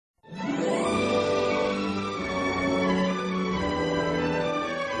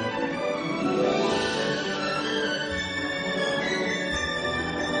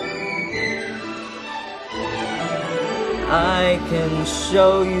I can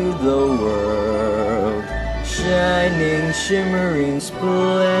show you the world, shining, shimmering,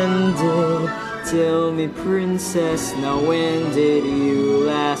 splendid. Tell me, princess, now when did you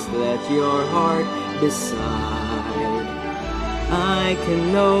last let your heart decide? I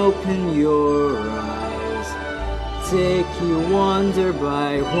can open your eyes, take you wonder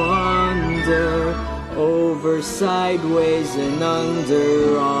by wonder, over, sideways, and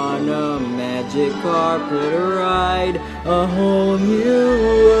under, on a magic carpet ride. A whole new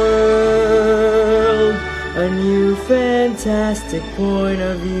world, a new fantastic point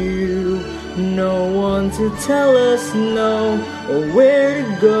of view. No one to tell us no, or where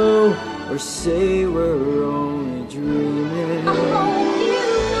to go, or say we're only dreaming. A whole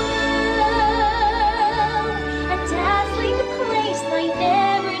new world, a dazzling place I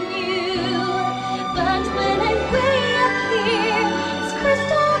never knew. But when I'm way up here, it's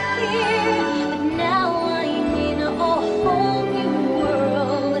crystal clear. But now I'm in a whole new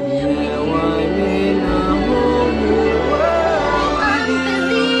world. Now I'm in a whole new world.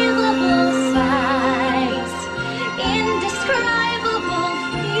 Unbelievable sights, indescribable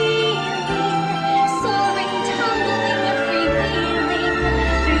feeling, soaring, tumbling, freewheeling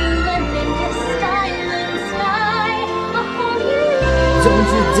through an endless silent sky. A whole new world. Don't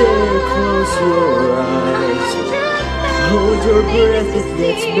you dare close your eyes. Hold your breath, it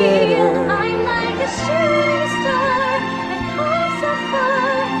gets better. I'm like a shooting star, I've come so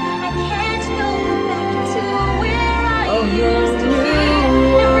far, I can't go back to where I used to be.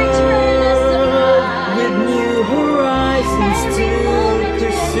 Now return a surprise. With new horizons to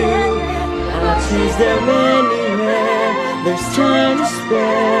pursue, I'll chase them anywhere. There's time to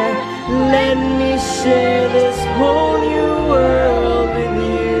spare. Let me share this whole new world.